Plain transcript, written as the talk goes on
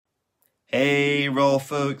Hey Raw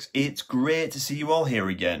folks, it's great to see you all here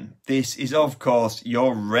again. This is of course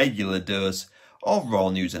your regular dose of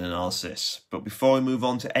Raw news and analysis. But before we move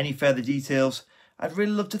on to any further details, I'd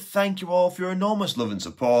really love to thank you all for your enormous love and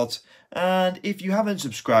support. And if you haven't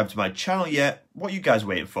subscribed to my channel yet, what are you guys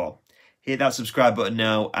waiting for? Hit that subscribe button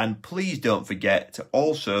now, and please don't forget to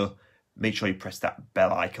also make sure you press that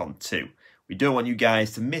bell icon too. We don't want you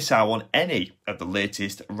guys to miss out on any of the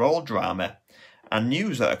latest Raw drama and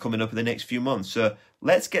news that are coming up in the next few months. So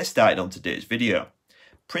let's get started on today's video.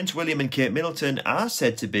 Prince William and Kate Middleton are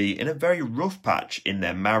said to be in a very rough patch in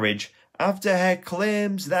their marriage after her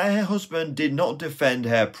claims that her husband did not defend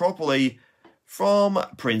her properly from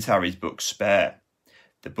Prince Harry's book Spare.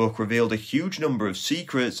 The book revealed a huge number of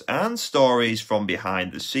secrets and stories from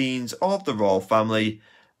behind the scenes of the royal family,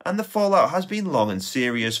 and the fallout has been long and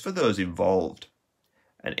serious for those involved.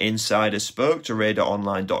 An insider spoke to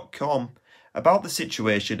RadarOnline.com about the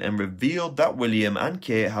situation and revealed that William and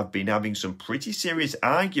Kate have been having some pretty serious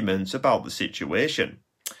arguments about the situation.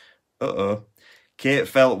 Kate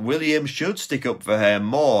felt William should stick up for her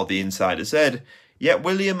more, the insider said, yet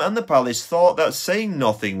William and the palace thought that saying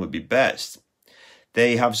nothing would be best.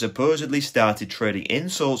 They have supposedly started trading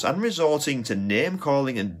insults and resorting to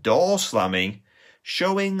name-calling and door-slamming,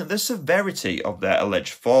 showing the severity of their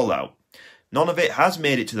alleged fallout. None of it has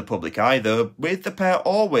made it to the public eye though, with the pair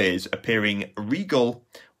always appearing regal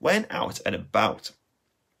when out and about.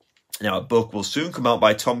 Now, a book will soon come out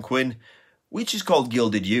by Tom Quinn, which is called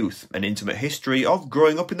Gilded Youth, an intimate history of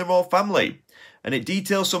growing up in the royal family, and it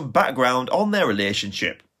details some background on their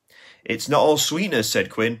relationship. It's not all sweetness, said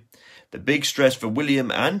Quinn. The big stress for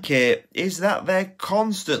William and Kate is that they're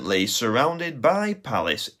constantly surrounded by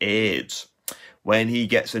palace aides. When he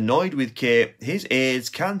gets annoyed with Kate, his aides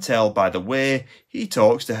can tell by the way he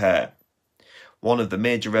talks to her. One of the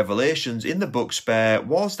major revelations in the book Spare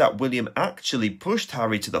was that William actually pushed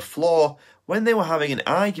Harry to the floor when they were having an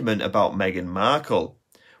argument about Meghan Markle.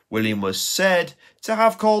 William was said to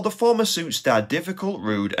have called the former Suits star difficult,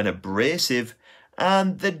 rude and abrasive,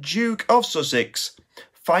 and the Duke of Sussex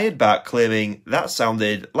fired back, claiming that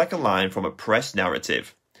sounded like a line from a press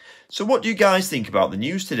narrative. So what do you guys think about the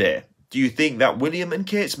news today? Do you think that William and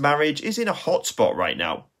Kate's marriage is in a hot spot right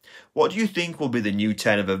now? What do you think will be the new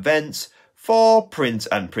turn of events for Prince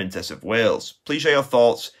and Princess of Wales? Please share your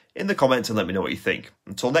thoughts in the comments and let me know what you think.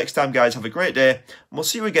 Until next time guys, have a great day, and we'll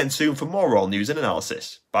see you again soon for more Royal news and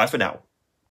analysis. Bye for now.